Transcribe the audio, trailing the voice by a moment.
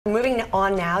Moving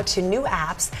on now to new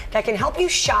apps that can help you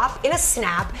shop in a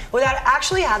snap without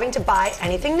actually having to buy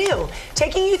anything new,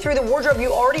 taking you through the wardrobe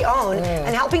you already own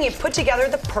and helping you put together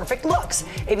the perfect looks.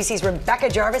 ABC's Rebecca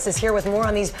Jarvis is here with more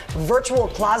on these virtual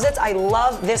closets. I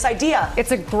love this idea.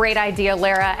 It's a great idea,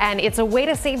 Lara, and it's a way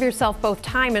to save yourself both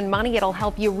time and money. It'll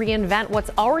help you reinvent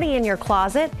what's already in your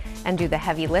closet and do the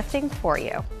heavy lifting for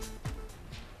you.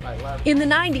 In the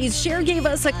 90s, Cher gave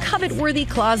us a covet-worthy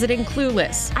closet in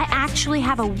Clueless. I actually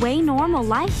have a way normal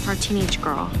life for a teenage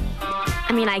girl.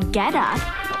 I mean, I get up,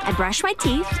 I brush my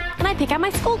teeth, and I pick out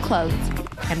my school clothes.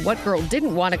 And what girl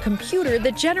didn't want a computer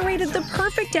that generated the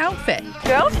perfect outfit?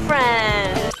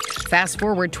 Girlfriend! Fast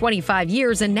forward 25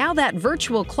 years, and now that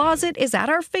virtual closet is at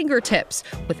our fingertips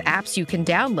with apps you can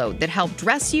download that help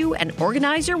dress you and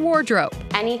organize your wardrobe.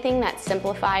 Anything that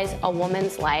simplifies a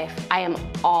woman's life, I am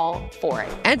all for it.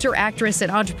 Enter actress and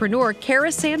entrepreneur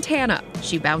Cara Santana.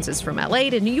 She bounces from LA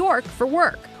to New York for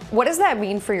work. What does that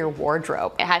mean for your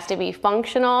wardrobe? It has to be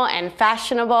functional and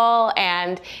fashionable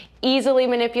and easily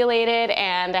manipulated,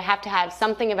 and I have to have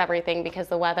something of everything because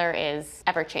the weather is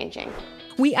ever changing.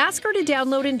 We ask her to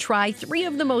download and try 3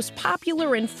 of the most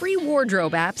popular and free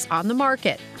wardrobe apps on the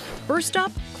market. First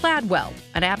up, Cladwell,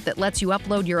 an app that lets you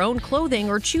upload your own clothing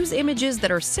or choose images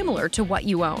that are similar to what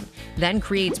you own. Then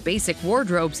creates basic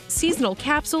wardrobes, seasonal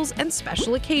capsules, and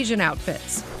special occasion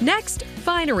outfits. Next,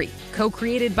 Finery,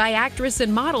 co-created by actress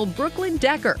and model Brooklyn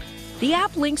Decker. The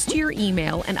app links to your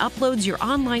email and uploads your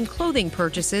online clothing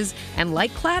purchases, and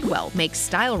like Cladwell, makes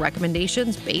style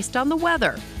recommendations based on the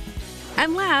weather.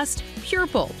 And last,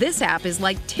 Purple. This app is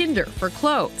like Tinder for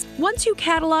clothes. Once you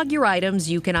catalog your items,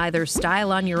 you can either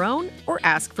style on your own or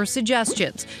ask for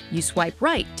suggestions. You swipe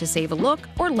right to save a look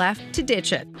or left to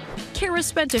ditch it. Cara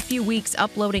spent a few weeks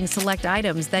uploading select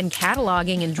items, then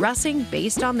cataloging and dressing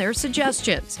based on their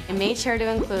suggestions. I made sure to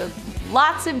include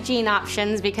lots of jean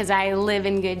options because I live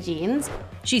in good jeans.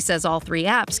 She says all 3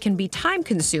 apps can be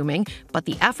time-consuming, but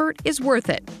the effort is worth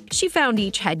it. She found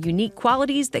each had unique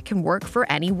qualities that can work for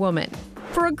any woman.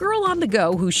 For a girl on the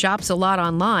go who shops a lot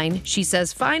online, she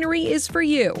says Finery is for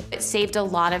you. It saved a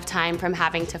lot of time from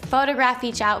having to photograph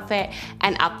each outfit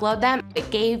and upload them. It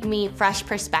gave me fresh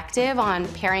perspective on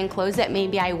pairing clothes that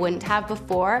maybe I wouldn't have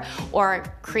before, or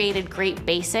created great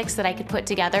basics that I could put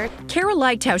together. Cara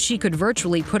liked how she could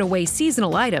virtually put away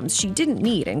seasonal items she didn't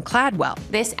need in Cladwell.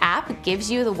 This app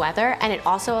gives you the weather, and it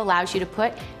also allows you to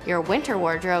put your winter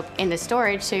wardrobe into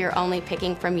storage so you're only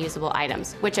picking from usable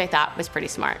items, which I thought was pretty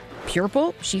smart.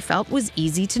 Purple, she felt, was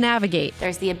easy to navigate.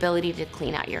 There's the ability to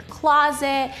clean out your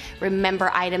closet,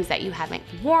 remember items that you haven't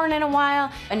worn in a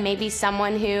while, and maybe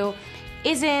someone who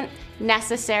isn't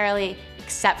necessarily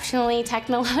exceptionally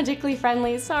technologically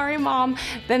friendly, sorry mom,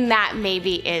 then that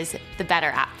maybe is the better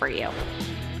app for you.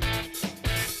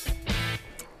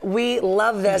 We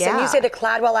love this. Yeah. And you say the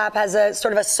Cladwell app has a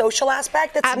sort of a social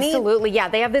aspect that's neat? Absolutely, yeah.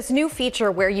 They have this new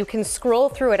feature where you can scroll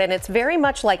through it, and it's very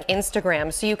much like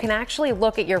Instagram. So you can actually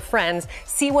look at your friends,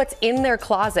 see what's in their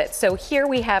closet. So here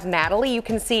we have Natalie. You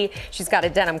can see she's got a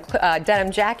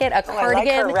denim jacket, a cardigan.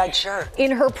 I like her red shirt. In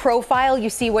her profile,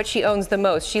 you see what she owns the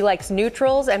most. She likes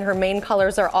neutrals, and her main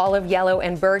colors are olive, yellow,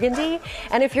 and burgundy.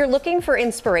 And if you're looking for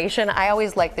inspiration, I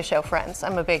always like the show Friends.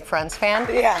 I'm a big Friends fan.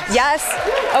 Yes.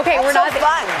 Yes. Okay, That's we're not so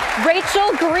fun.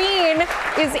 Rachel Green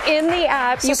is in the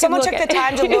app. So someone took the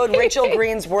time to load Rachel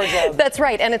Green's wardrobe. That's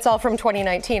right, and it's all from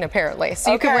 2019 apparently,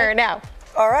 so you can wear it now.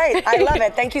 All right, I love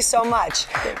it. Thank you so much.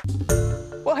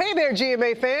 Well, hey there,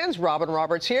 GMA fans. Robin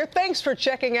Roberts here. Thanks for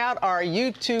checking out our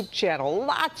YouTube channel.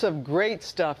 Lots of great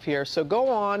stuff here. So go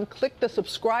on, click the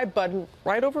subscribe button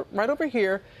right over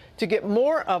here to get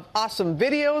more of awesome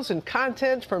videos and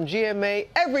content from GMA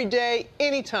every day,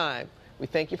 anytime. We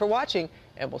thank you for watching,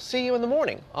 and we'll see you in the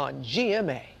morning on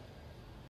GMA.